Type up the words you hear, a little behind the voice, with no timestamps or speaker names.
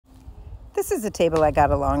This is a table I got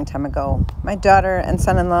a long time ago. My daughter and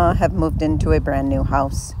son-in-law have moved into a brand new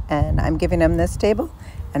house, and I'm giving them this table,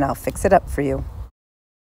 and I'll fix it up for you.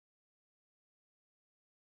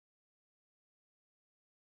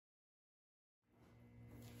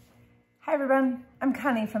 Hi everyone, I'm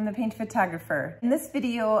Connie from The Paint Photographer. In this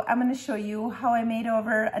video, I'm going to show you how I made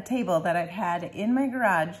over a table that I've had in my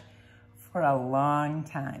garage for a long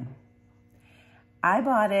time. I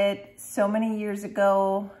bought it so many years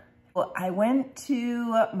ago. Well, I went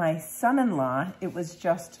to my son-in-law. It was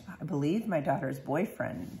just, I believe, my daughter's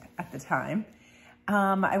boyfriend at the time.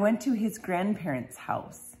 I went to his grandparents'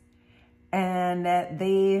 house, and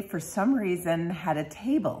they, for some reason, had a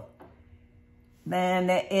table. Then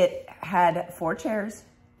it had 4 chairs,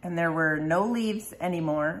 and there were no leaves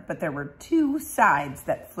anymore, but there were 2 sides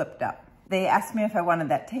that flipped up. They asked me if I wanted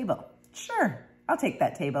that table. Sure, I'll take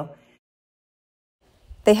that table.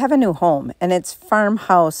 They have a new home, and it's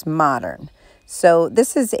Farmhouse Modern. So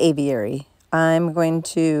this is Aviary. I'm going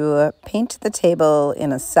to paint the table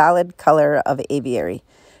in a solid color of Aviary.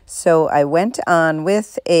 So I went on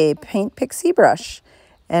with a paint pixie brush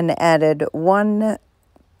and added 1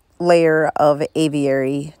 layer of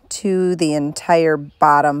Aviary to the entire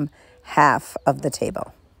bottom half of the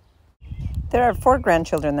table. There are 4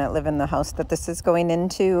 grandchildren that live in the house that this is going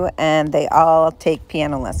into, and they all take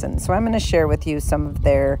piano lessons. So I'm going to share with you some of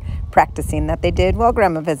their practicing that they did while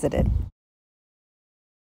Grandma visited.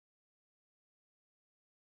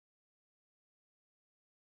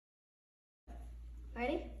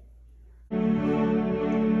 Ready?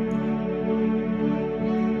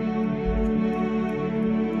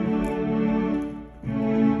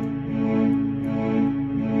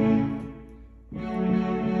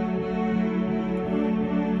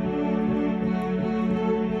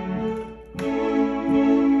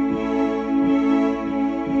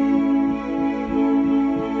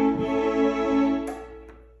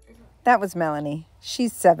 That was Melanie.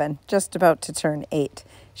 She's 7, just about to turn 8.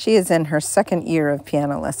 She is in her 2nd year of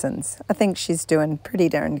piano lessons. I think she's doing pretty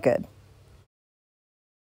darn good.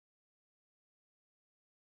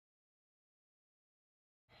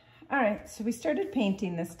 All right, so we started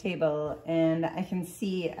painting this table, and I can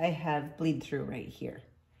see I have bleed through right here.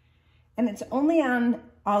 And it's only on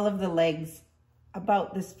all of the legs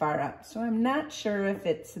about this far up. So I'm not sure if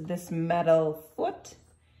it's this metal foot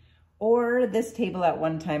or this table at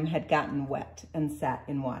one time had gotten wet and sat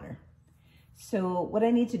in water. So what I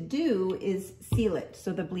need to do is seal it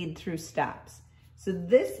so the bleed through stops. So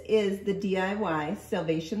this is the DIY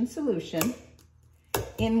Salvation Solution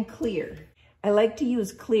in clear. I like to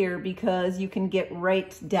use clear because you can get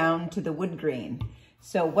right down to the wood grain.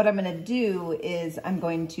 So what I'm gonna do is I'm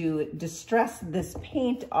going to distress this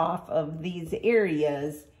paint off of these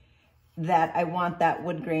areas that I want that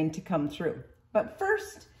wood grain to come through. But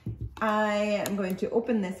first, I am going to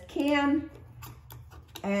open this can,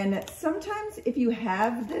 and sometimes if you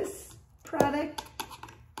have this product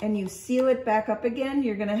and you seal it back up again,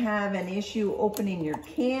 you're gonna have an issue opening your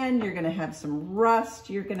can, you're gonna have some rust,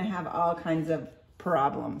 you're gonna have all kinds of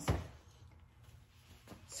problems.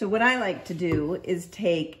 So what I like to do is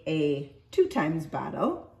take a 2 times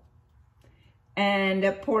bottle and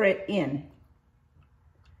pour it in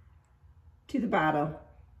to the bottle.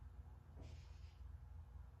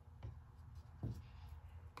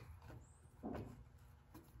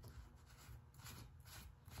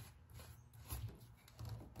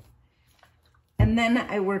 And then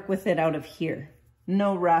I work with it out of here.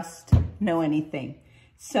 No rust, no anything.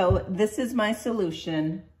 So this is my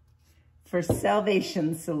solution for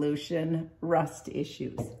Salvation Solution rust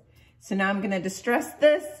issues. So now I'm gonna distress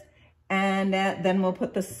this, and then we'll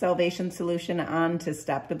put the Salvation Solution on to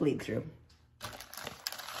stop the bleed through.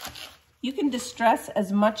 You can distress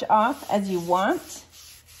as much off as you want.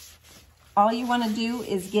 All you wanna do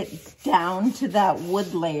is get down to that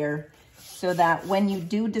wood layer so that when you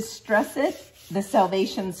do distress it, the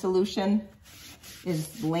Salvation Solution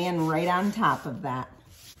is laying right on top of that.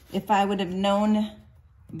 If I would have known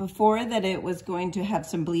before that it was going to have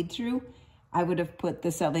some bleed through, I would have put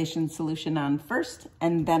the Salvation Solution on first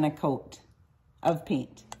and then a coat of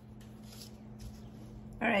paint.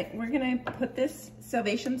 All right, we're gonna put this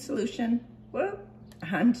Salvation Solution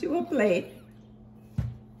onto a plate.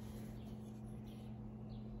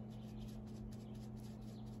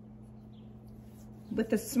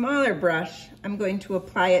 With a smaller brush, I'm going to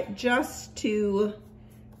apply it just to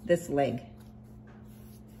this leg.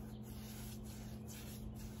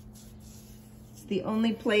 It's the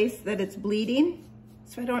only place that it's bleeding,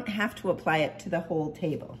 so I don't have to apply it to the whole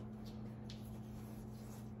table.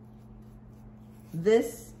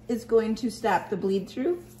 This is going to stop the bleed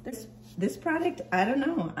through. This this product, I don't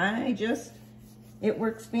know. It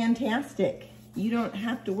works fantastic. You don't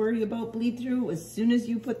have to worry about bleed through as soon as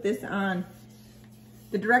you put this on.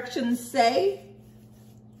 The directions say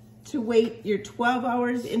to wait your 12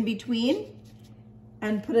 hours in between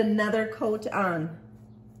and put another coat on.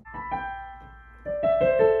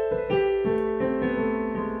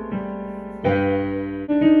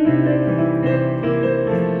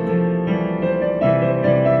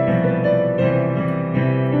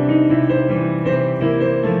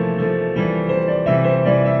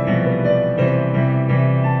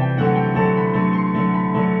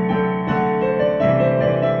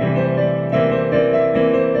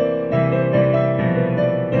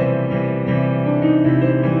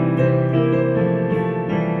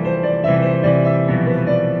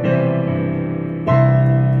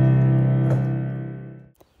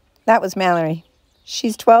 That was Mallory.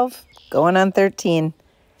 She's 12, going on 13.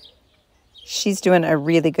 She's doing a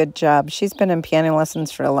really good job. She's been in piano lessons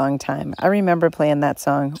for a long time. I remember playing that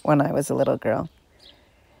song when I was a little girl.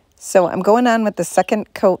 So I'm going on with the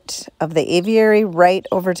second coat of the Aviary right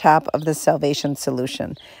over top of the Salvation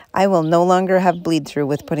Solution. I will no longer have bleed through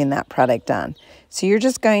with putting that product on. So you're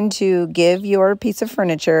just going to give your piece of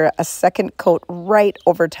furniture a second coat right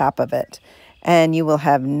over top of it. And you will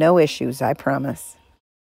have no issues, I promise.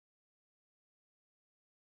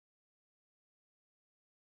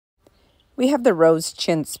 We have the Rose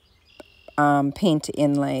Chintz paint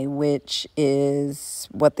inlay, which is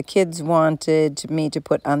what the kids wanted me to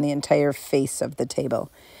put on the entire face of the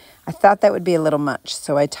table. I thought that would be a little much,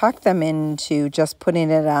 so I talked them into just putting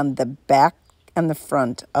it on the back and the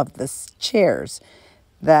front of the chairs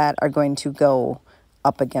that are going to go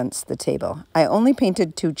up against the table. I only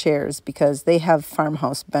painted 2 chairs because they have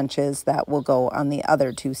Farmhouse benches that will go on the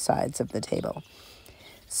other 2 sides of the table.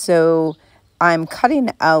 So I'm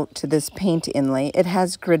cutting out this paint inlay. It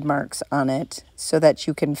has grid marks on it so that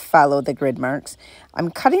you can follow the grid marks.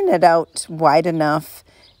 I'm cutting it out wide enough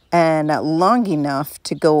and long enough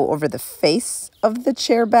to go over the face of the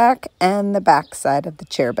chair back and the back side of the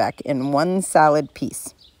chair back in one solid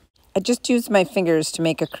piece. I just used my fingers to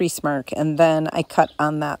make a crease mark and then I cut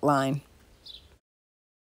on that line.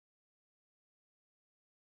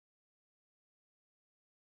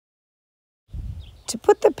 To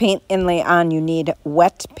put the paint inlay on, you need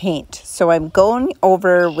wet paint. So I'm going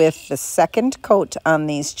over with the second coat on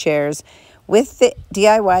these chairs with the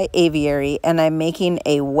DIY Aviary, and I'm making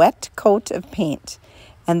a wet coat of paint.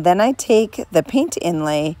 And then I take the paint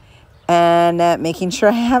inlay and making sure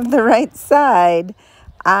I have the right side,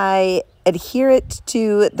 I adhere it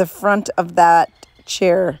to the front of that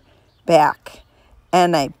chair back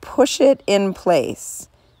and I push it in place.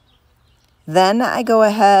 Then I go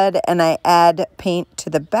ahead and I add paint to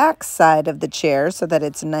the back side of the chair so that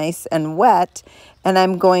it's nice and wet. And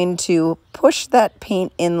I'm going to push that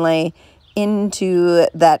paint inlay into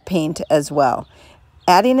that paint as well.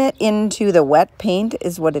 Adding it into the wet paint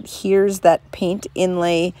is what adheres that paint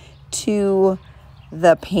inlay to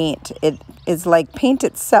the paint. It is like paint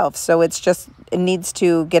itself, so it needs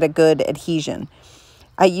to get a good adhesion.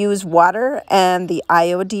 I use water and the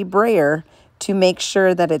IOD brayer to make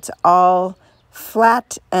sure that it's all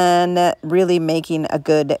flat and really making a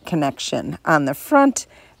good connection on the front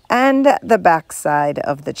and the back side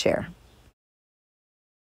of the chair.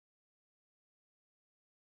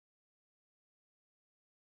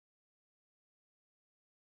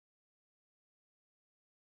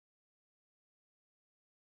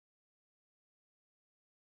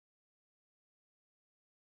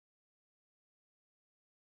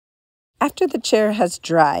 After the chair has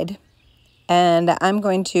dried, and I'm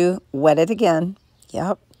going to wet it again.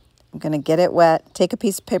 Yep, I'm going to get it wet. Take a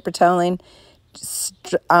piece of paper toweling,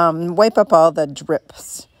 wipe up all the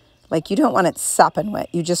drips. Like, you don't want it sopping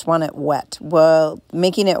wet. You just want it wet. Well,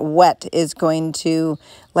 making it wet is going to,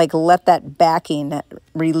 like, let that backing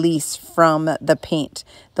release from the paint.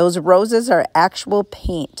 Those roses are actual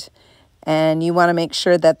paint, and you want to make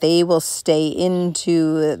sure that they will stay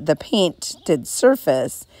into the painted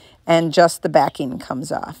surface and just the backing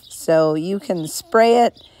comes off. So you can spray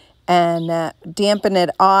it and dampen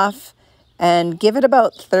it off and give it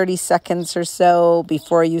about 30 seconds or so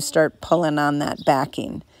before you start pulling on that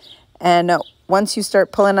backing. And once you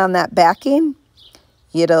start pulling on that backing,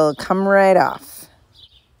 it'll come right off.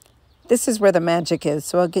 This is where the magic is,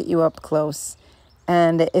 so I'll get you up close.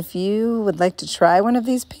 And if you would like to try one of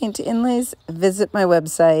these paint inlays, visit my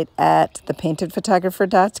website at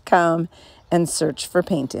thepaintedphotographer.com and search for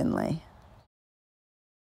paint inlay.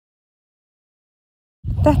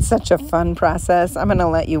 That's such a fun process. I'm going to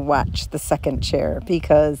let you watch the second chair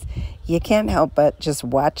because you can't help but just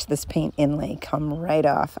watch this paint inlay come right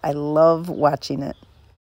off. I love watching it.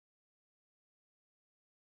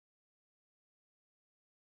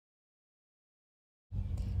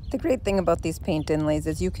 The great thing about these paint inlays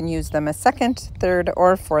is you can use them a second, third,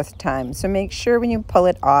 or fourth time. So make sure when you pull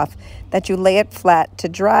it off that you lay it flat to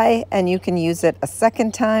dry, and you can use it a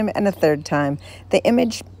second time and a third time. The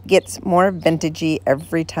image gets more vintagey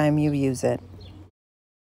every time you use it.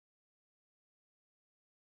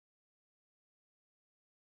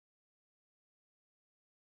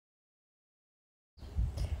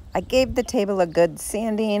 I gave the table a good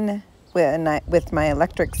sanding with my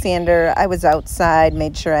electric sander. I was outside,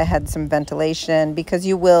 made sure I had some ventilation because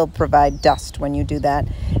you will provide dust when you do that.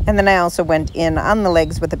 And then I also went in on the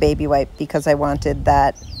legs with a baby wipe because I wanted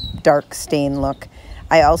that dark stain look.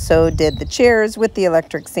 I also did the chairs with the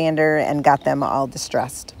electric sander and got them all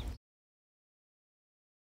distressed.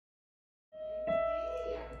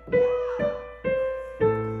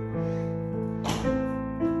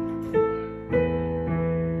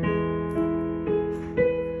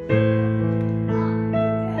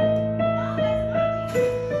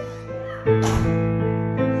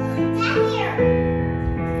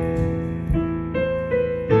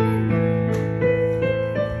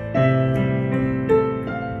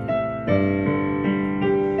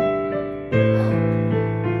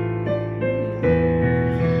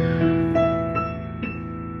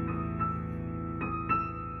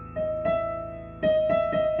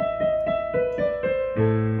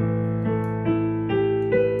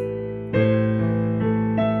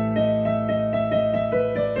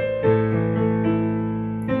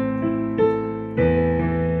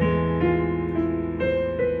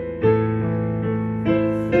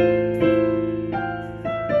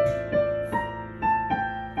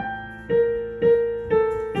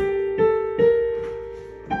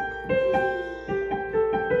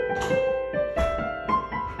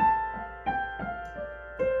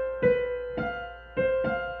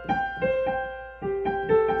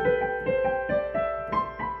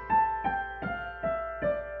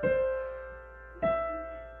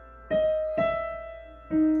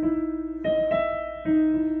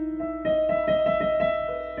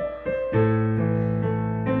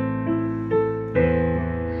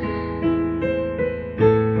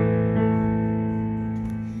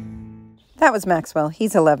 That was Maxwell.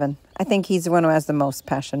 He's 11. I think he's the one who has the most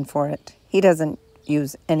passion for it. He doesn't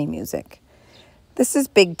use any music. This is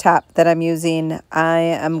Big Top that I'm using. I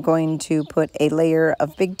am going to put a layer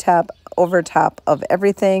of Big Top over top of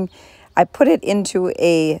everything. I put it into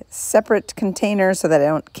a separate container so that I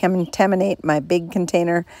don't contaminate my big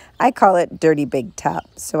container. I call it Dirty Big Top.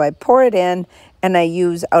 So I pour it in and I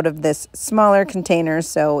use out of this smaller container.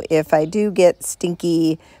 So if I do get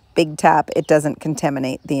stinky Big Top, it doesn't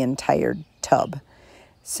contaminate the entire tub.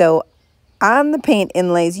 So on the paint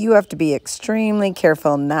inlays, you have to be extremely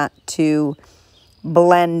careful not to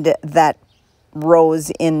blend that rose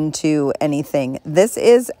into anything. This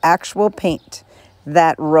is actual paint.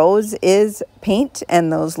 That rose is paint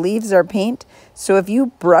and those leaves are paint. So if you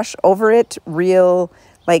brush over it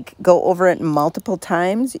go over it multiple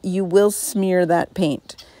times, you will smear that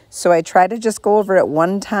paint. So I try to just go over it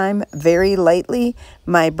one time very lightly.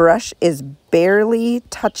 My brush is barely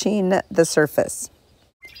touching the surface.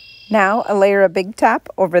 Now a layer of Big Top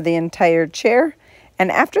over the entire chair.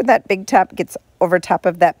 And after that Big Top gets over top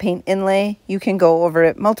of that paint inlay, you can go over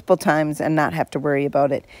it multiple times and not have to worry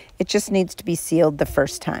about it. It just needs to be sealed the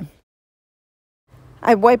first time.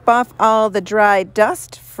 I wipe off all the dry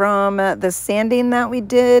dust from the sanding that we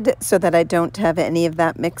did so that I don't have any of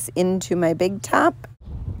that mix into my Big Top.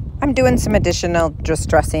 I'm doing some additional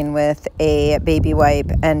distressing with a baby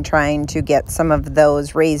wipe and trying to get some of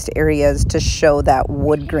those raised areas to show that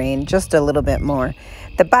wood grain just a little bit more.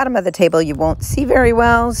 The bottom of the table you won't see very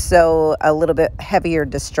well, so a little bit heavier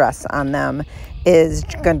distress on them is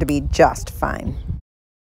going to be just fine.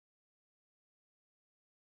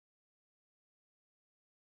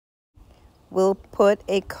 We'll put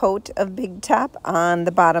a coat of Big Top on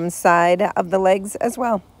the bottom side of the legs as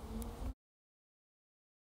well.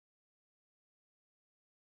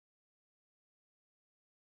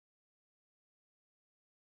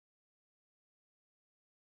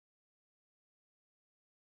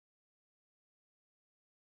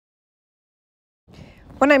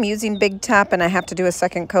 When I'm using Big Top and I have to do a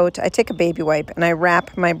second coat, I take a baby wipe and I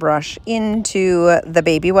wrap my brush into the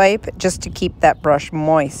baby wipe just to keep that brush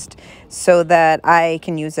moist so that I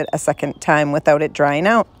can use it a second time without it drying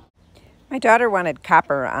out. My daughter wanted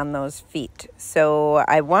copper on those feet, so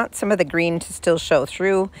I want some of the green to still show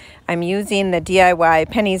through. I'm using the DIY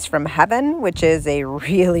Pennies from Heaven, which is a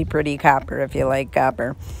really pretty copper if you like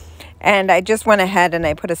copper. And I just went ahead and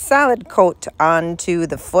I put a solid coat onto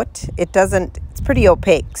the foot. It's pretty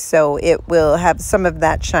opaque, so it will have some of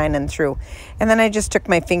that shining through. And then I just took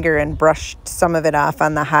my finger and brushed some of it off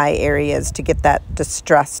on the high areas to get that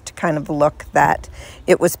distressed kind of look that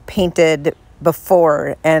it was painted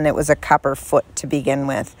before, and it was a copper foot to begin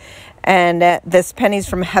with. And this Pennies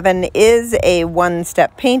from Heaven is a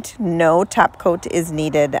one-step paint. No top coat is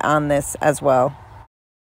needed on this as well.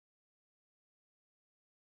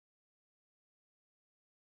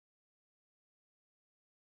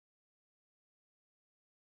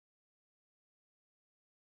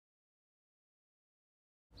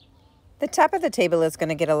 The top of the table is going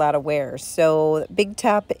to get a lot of wear, so Big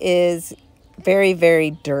Top is very,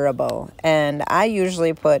 very durable, and I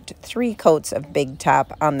usually put 3 coats of Big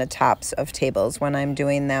Top on the tops of tables when I'm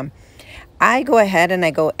doing them. I go ahead and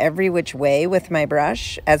I go every which way with my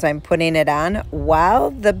brush as I'm putting it on.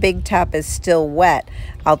 While the Big Top is still wet,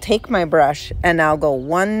 I'll take my brush and I'll go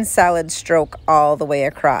one solid stroke all the way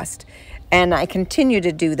across, and I continue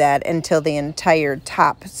to do that until the entire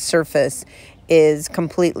top surface is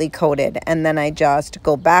completely coated, and then I just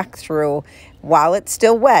go back through while it's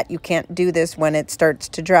still wet. You can't do this when it starts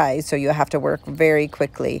to dry, so you have to work very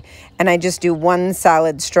quickly. And I just do one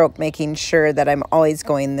solid stroke, making sure that I'm always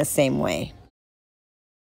going the same way.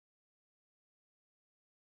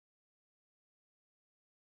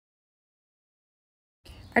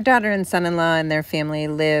 Our daughter and son-in-law and their family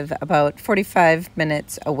live about 45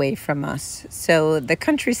 minutes away from us, so the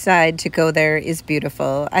countryside to go there is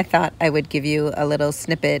beautiful. I thought I would give you a little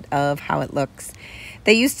snippet of how it looks.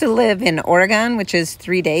 They used to live in Oregon, which is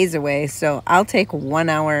 3 days away, so I'll take 1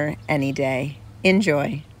 hour any day.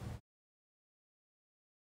 Enjoy.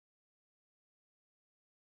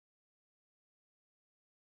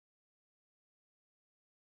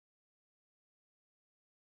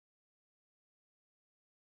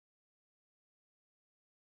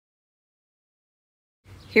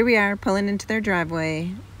 Here we are pulling into their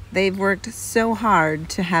driveway. They've worked so hard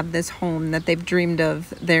to have this home that they've dreamed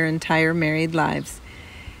of their entire married lives.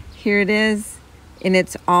 Here it is in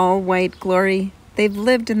its all white glory. They've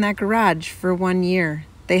lived in that garage for 1 year.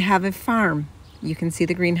 They have a farm. You can see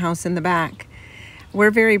the greenhouse in the back. We're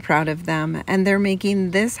very proud of them, and they're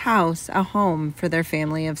making this house a home for their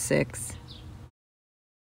family of 6.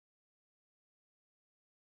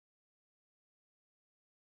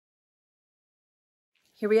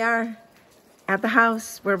 Here we are at the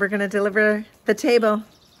house where we're going to deliver the table.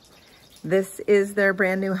 This is their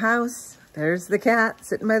brand new house. There's the cat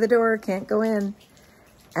sitting by the door, can't go in.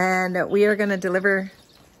 And we are going to deliver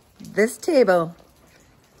this table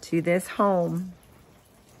to this home.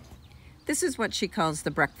 This is what she calls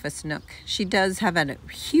the breakfast nook. She does have a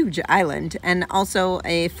huge island and also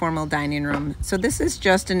a formal dining room. So this is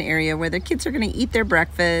just an area where the kids are going to eat their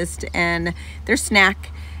breakfast and their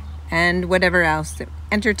snack and whatever else,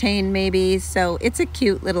 entertain maybe. So it's a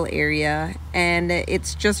cute little area, and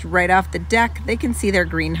it's just right off the deck. They can see their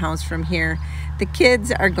greenhouse from here. The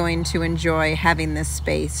kids are going to enjoy having this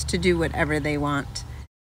space to do whatever they want.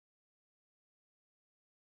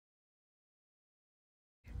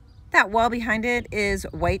 That wall behind it is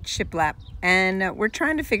white shiplap, and we're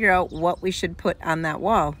trying to figure out what we should put on that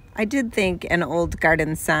wall. I did think an old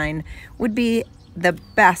garden sign would be the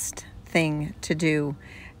best thing to do.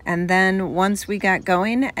 And then once we got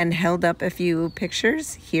going and held up a few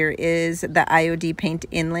pictures, here is the IOD paint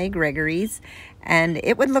Inlay Gregory's, and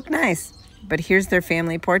it would look nice. But here's their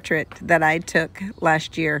family portrait that I took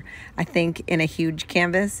last year. I think in a huge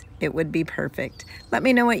canvas, it would be perfect. Let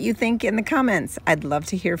me know what you think in the comments. I'd love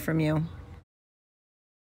to hear from you.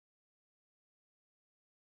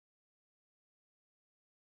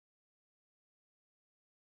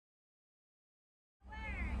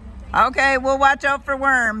 Okay, we'll watch out for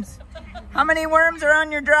worms. How many worms are on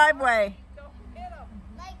your driveway? Don't hit them.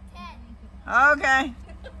 Like 10. Okay.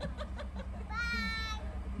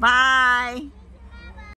 Bye. Bye.